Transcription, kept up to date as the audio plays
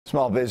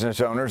Small business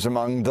owners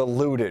among the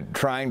looted,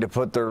 trying to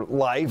put their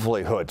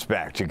livelihoods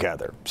back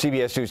together.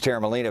 CBS News'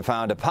 Tara Molina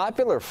found a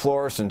popular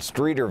florist in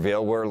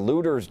Streeterville where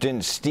looters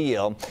didn't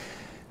steal,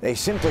 they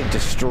simply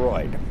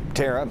destroyed.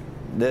 Tara,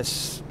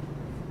 this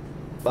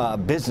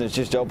business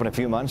just opened a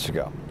few months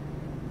ago.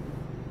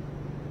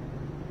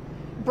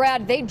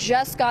 Brad, they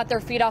just got their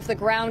feet off the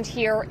ground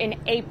here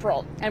in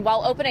April. And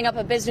while opening up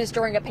a business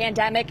during a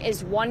pandemic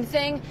is one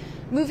thing,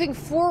 moving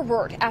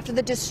forward after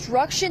the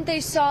destruction they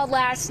saw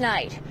last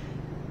night,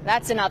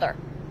 that's another.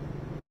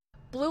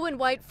 Blue and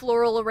white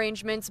floral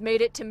arrangements made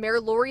it to Mayor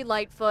Lori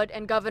Lightfoot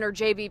and Governor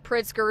J.B.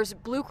 Pritzker's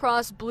Blue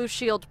Cross Blue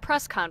Shield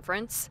press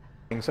conference.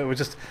 So it was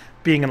just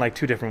being in like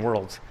two different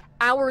worlds.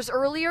 Hours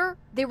earlier,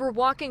 they were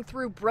walking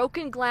through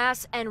broken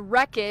glass and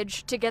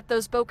wreckage to get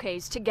those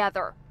bouquets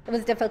together. It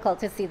was difficult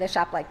to see the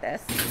shop like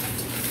this.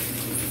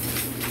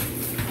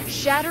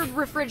 Shattered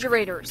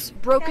refrigerators,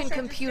 broken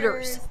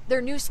computers,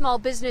 their new small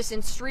business in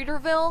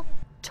Streeterville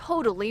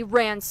totally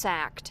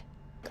ransacked.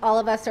 All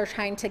of us are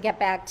trying to get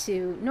back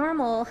to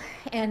normal,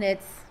 and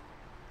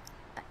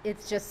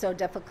it's just so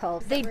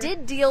difficult. They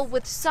did deal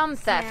with some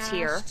theft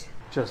here.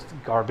 Just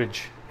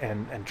garbage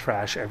and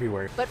trash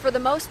everywhere. But for the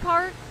most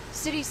part,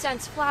 City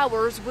Sense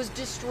Flowers was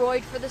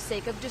destroyed for the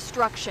sake of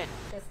destruction,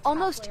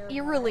 almost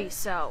eerily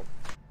so.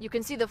 You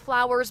can see the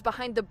flowers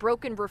behind the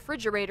broken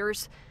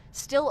refrigerators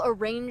still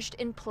arranged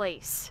in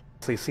place.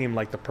 They seemed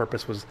like the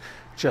purpose was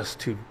just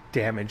to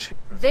damage.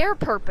 Their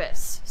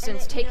purpose,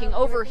 since taking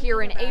over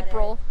here in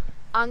April,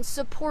 on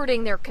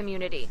supporting their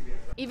community,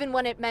 even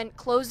when it meant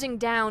closing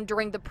down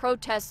during the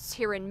protests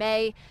here in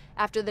May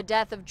after the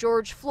death of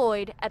George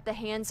Floyd at the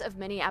hands of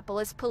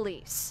Minneapolis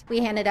police.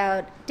 We handed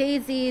out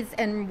daisies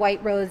and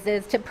white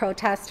roses to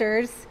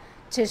protesters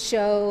to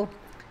show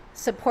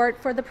support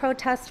for the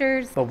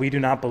protesters. But we do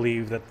not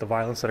believe that the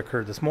violence that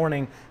occurred this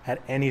morning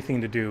had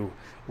anything to do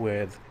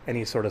with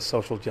any sort of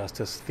social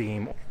justice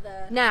theme.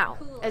 Now,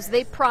 as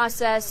they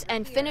process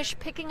and finish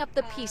picking up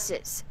the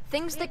pieces,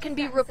 things that can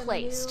be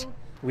replaced,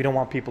 we don't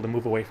want people to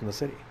move away from the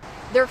city.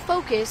 their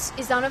focus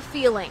is on a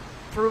feeling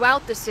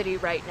throughout the city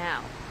right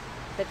now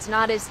that's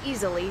not as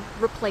easily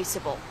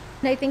replaceable.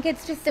 And I think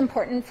it's just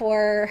important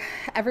for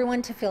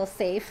everyone to feel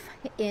safe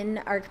in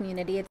our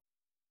community.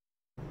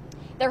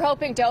 They're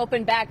hoping to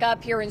open back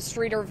up here in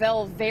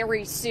Streeterville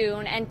very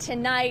soon. And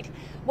tonight,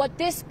 what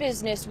this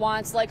business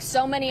wants, like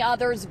so many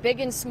others, big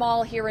and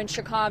small here in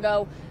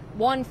Chicago,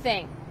 one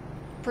thing: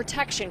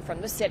 protection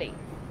from the city.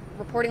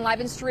 Reporting live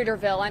in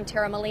Streeterville, I'm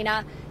Tara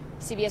Molina,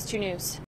 CBS 2 News.